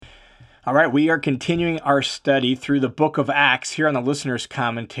All right, we are continuing our study through the book of Acts here on the Listener's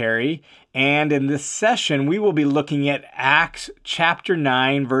Commentary. And in this session, we will be looking at Acts chapter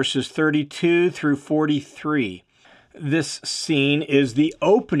 9, verses 32 through 43. This scene is the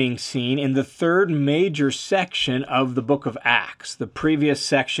opening scene in the third major section of the book of Acts. The previous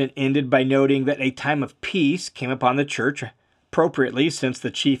section ended by noting that a time of peace came upon the church, appropriately since the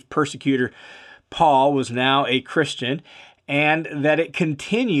chief persecutor, Paul, was now a Christian, and that it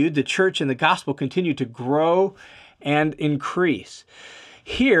continued, the church and the gospel continued to grow and increase.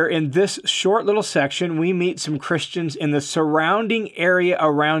 Here in this short little section, we meet some Christians in the surrounding area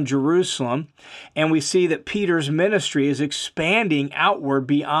around Jerusalem, and we see that Peter's ministry is expanding outward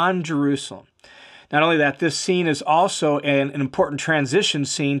beyond Jerusalem. Not only that, this scene is also an important transition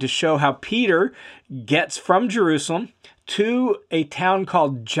scene to show how Peter gets from Jerusalem to a town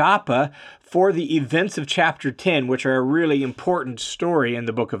called Joppa for the events of chapter 10, which are a really important story in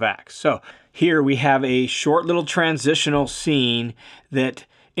the book of Acts. So here we have a short little transitional scene that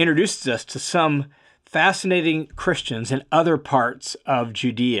introduces us to some fascinating Christians in other parts of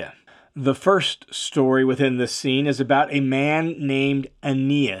Judea. The first story within this scene is about a man named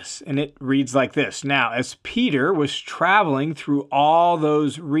Aeneas, and it reads like this. Now, as Peter was traveling through all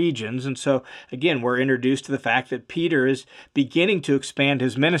those regions, and so, again, we're introduced to the fact that Peter is beginning to expand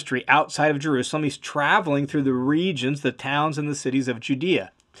his ministry outside of Jerusalem. He's traveling through the regions, the towns, and the cities of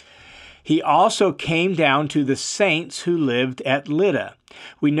Judea. He also came down to the saints who lived at Lydda.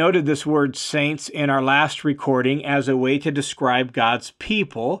 We noted this word saints in our last recording as a way to describe God's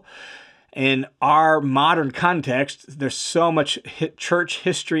people. In our modern context, there's so much church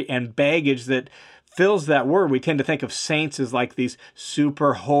history and baggage that fills that word. We tend to think of saints as like these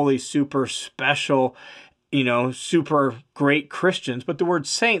super holy, super special, super great Christians. But the word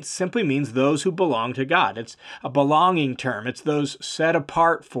saints simply means those who belong to God. It's a belonging term. It's those set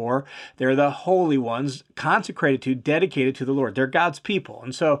apart for. They're the holy ones, consecrated to, dedicated to the Lord. They're God's people.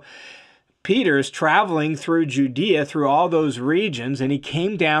 And so Peter is traveling through Judea, through all those regions, and he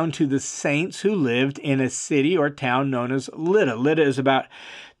came down to the saints who lived in a city or town known as Lydda. Lydda is about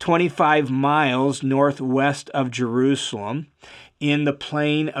 25 miles northwest of Jerusalem in the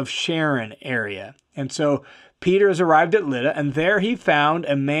plain of Sharon area. And so Peter has arrived at Lydda, and there he found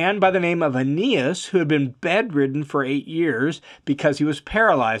a man by the name of Aeneas who had been bedridden for 8 years because he was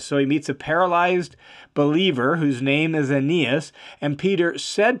paralyzed. So he meets a paralyzed believer whose name is Aeneas, and Peter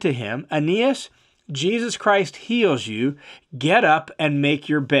said to him, "Aeneas, Jesus Christ heals you. Get up and make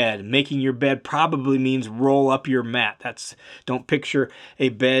your bed." Making your bed probably means roll up your mat. Don't picture a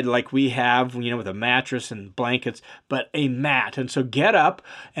bed like we have, with a mattress and blankets, but a mat. And so get up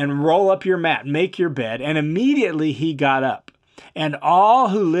and roll up your mat, make your bed. And immediately he got up. And all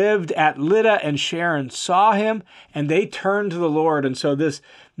who lived at Lydda and Sharon saw him, and they turned to the Lord. And so this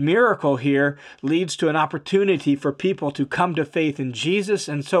miracle here leads to an opportunity for people to come to faith in Jesus.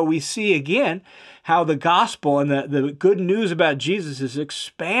 And so we see again how the gospel and the good news about Jesus is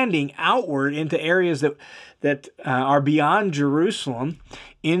expanding outward into areas that are beyond Jerusalem,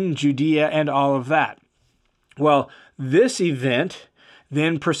 in Judea and all of that. Well, this event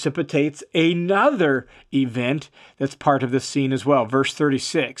then precipitates another event that's part of this scene as well. Verse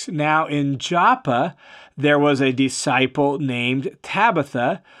 36, "Now in Joppa there was a disciple named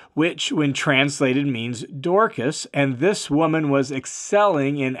Tabitha, which when translated means Dorcas, and this woman was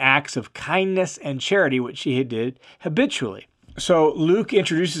excelling in acts of kindness and charity, which she did habitually." So Luke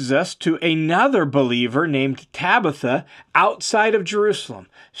introduces us to another believer named Tabitha outside of Jerusalem.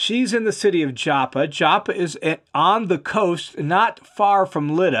 She's in the city of Joppa. Joppa is on the coast, not far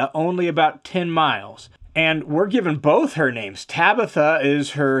from Lydda, only about 10 miles. And we're given both her names. Tabitha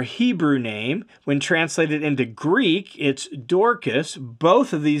is her Hebrew name. When translated into Greek, it's Dorcas.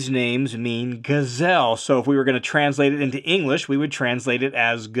 Both of these names mean gazelle. So if we were going to translate it into English, we would translate it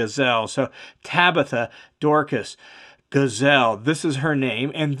as gazelle. So Tabitha, Dorcas, gazelle. This is her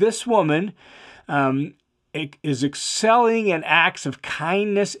name. And this woman is excelling in acts of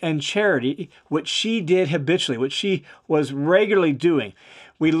kindness and charity, which she did habitually, which she was regularly doing.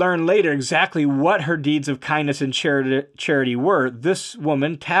 We learn later exactly what her deeds of kindness and charity were. This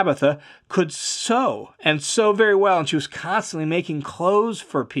woman, Tabitha, could sew, and sew very well, and she was constantly making clothes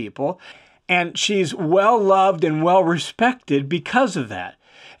for people, and she's well-loved and well-respected because of that.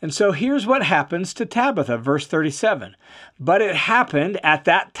 And so here's what happens to Tabitha, verse 37. "But it happened at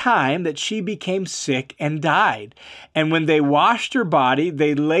that time that she became sick and died. And when they washed her body,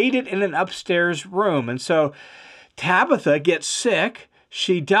 they laid it in an upstairs room." And so Tabitha gets sick.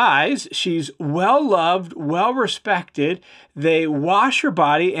 she dies. She's well-loved, well-respected. They wash her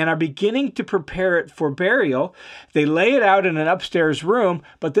body and are beginning to prepare it for burial. They lay it out in an upstairs room,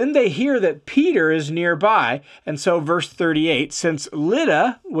 but then they hear that Peter is nearby. And so verse 38, since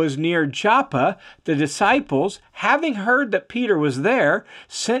Lydda was near Joppa, the disciples, having heard that Peter was there,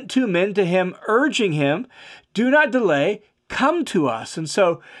 sent 2 men to him, urging him, do not delay, come to us. And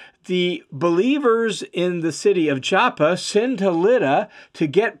so the believers in the city of Joppa send to Lydda to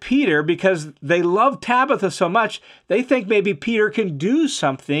get Peter because they love Tabitha so much. They think maybe Peter can do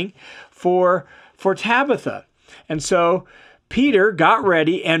something for Tabitha. And so Peter got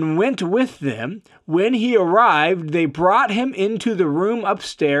ready and went with them. When he arrived, they brought him into the room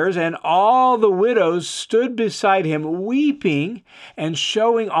upstairs, and all the widows stood beside him, weeping and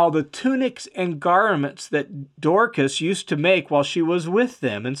showing all the tunics and garments that Dorcas used to make while she was with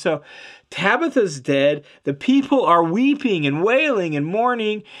them. And so Tabitha's dead. The people are weeping and wailing and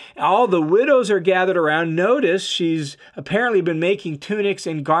mourning. All the widows are gathered around. Notice she's apparently been making tunics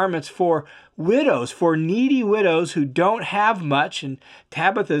and garments for widows, for needy widows who don't have much, and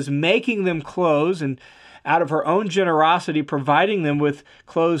Tabitha's making them clothes and out of her own generosity providing them with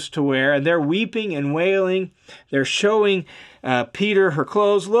clothes to wear, and they're weeping and wailing. They're showing Peter her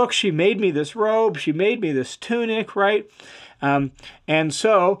clothes. Look, she made me this robe, she made me this tunic, right? And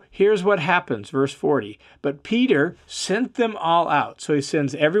so here's what happens, verse 40. But Peter sent them all out. So he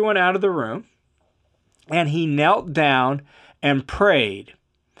sends everyone out of the room, and he knelt down and prayed.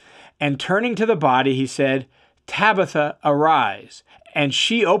 And turning to the body, he said, Tabitha, arise. And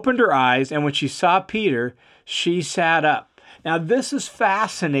she opened her eyes, and when she saw Peter, she sat up. Now, this is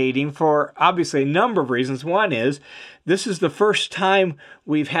fascinating for obviously a number of reasons. One is, this is the first time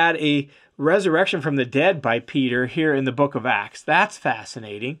we've had a resurrection from the dead by Peter here in the book of Acts. That's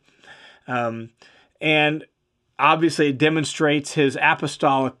fascinating. And obviously it demonstrates his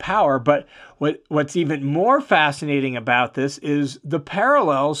apostolic power, but what's even more fascinating about this is the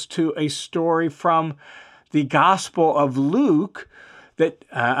parallels to a story from the Gospel of Luke that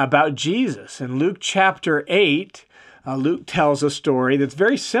about Jesus. In Luke chapter 8, Luke tells a story that's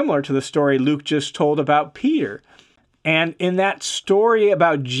very similar to the story Luke just told about Peter. And in that story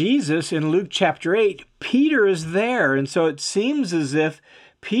about Jesus in Luke chapter 8, Peter is there. And so it seems as if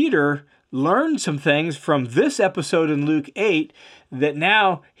Peter learned some things from this episode in Luke 8 that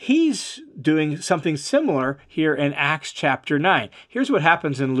now he's doing something similar here in Acts chapter 9. Here's what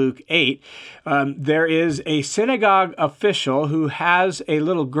happens in Luke 8. There is a synagogue official who has a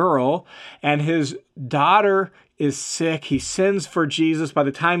little girl, and his daughter is sick. He sends for Jesus. By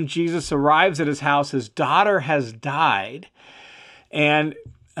the time Jesus arrives at his house, his daughter has died. And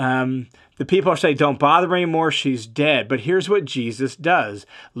the people are saying, don't bother her anymore, she's dead. But here's what Jesus does.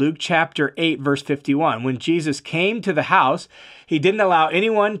 Luke chapter 8, verse 51. When Jesus came to the house, he didn't allow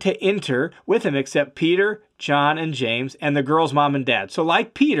anyone to enter with him except Peter, John, and James, and the girl's mom and dad. So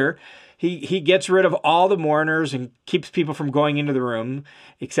like Peter, he gets rid of all the mourners and keeps people from going into the room,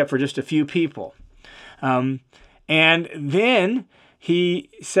 except for just a few people. And then he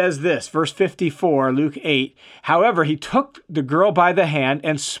says this, verse 54, Luke 8, however, he took the girl by the hand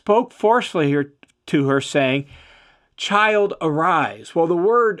and spoke forcefully to her, saying, child, arise. Well, the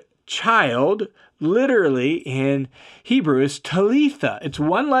word child literally in Hebrew is Talitha. It's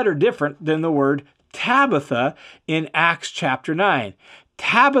one letter different than the word Tabitha in Acts chapter 9.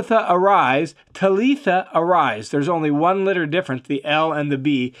 Tabitha, arise. Talitha, arise. There's only one letter difference, the L and the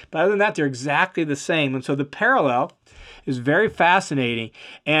B. But other than that, they're exactly the same. And so the parallel is very fascinating.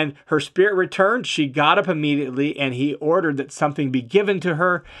 And her spirit returned. She got up immediately, and he ordered that something be given to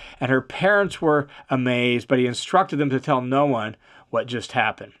her. And her parents were amazed, but he instructed them to tell no one what just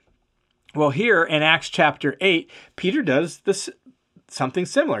happened. Well, here in Acts chapter 8, Peter does this something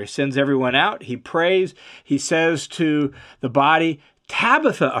similar. He sends everyone out. He prays. He says to the body,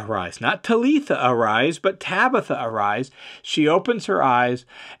 Tabitha, arise. Not Talitha, arise, but Tabitha, arise. She opens her eyes,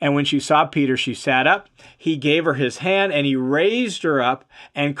 and when she saw Peter, she sat up. He gave her his hand, and he raised her up,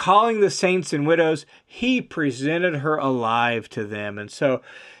 and calling the saints and widows, he presented her alive to them. And so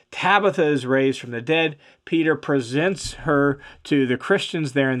Tabitha is raised from the dead. Peter presents her to the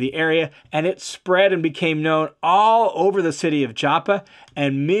Christians there in the area, and it spread and became known all over the city of Joppa,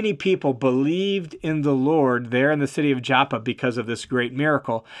 and many people believed in the Lord there in the city of Joppa because of this great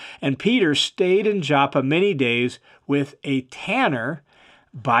miracle. And Peter stayed in Joppa many days with a tanner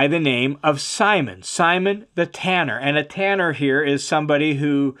by the name of Simon, Simon the tanner. And a tanner here is somebody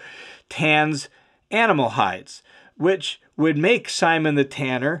who tans animal hides, which would make Simon the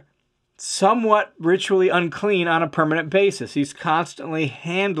tanner somewhat ritually unclean on a permanent basis. He's constantly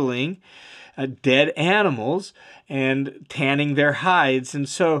handling dead animals and tanning their hides. And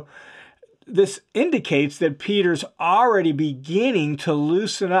so this indicates that Peter's already beginning to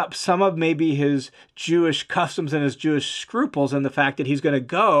loosen up some of maybe his Jewish customs and his Jewish scruples, and the fact that he's going to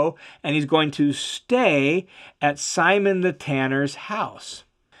go and he's going to stay at Simon the tanner's house.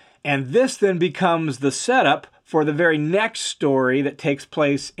 And this then becomes the setup for the very next story that takes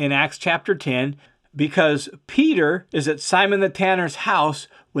place in Acts chapter 10, because Peter is at Simon the tanner's house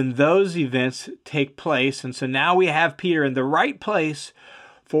when those events take place. And so now we have Peter in the right place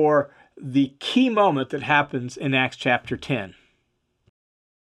for the key moment that happens in Acts chapter 10.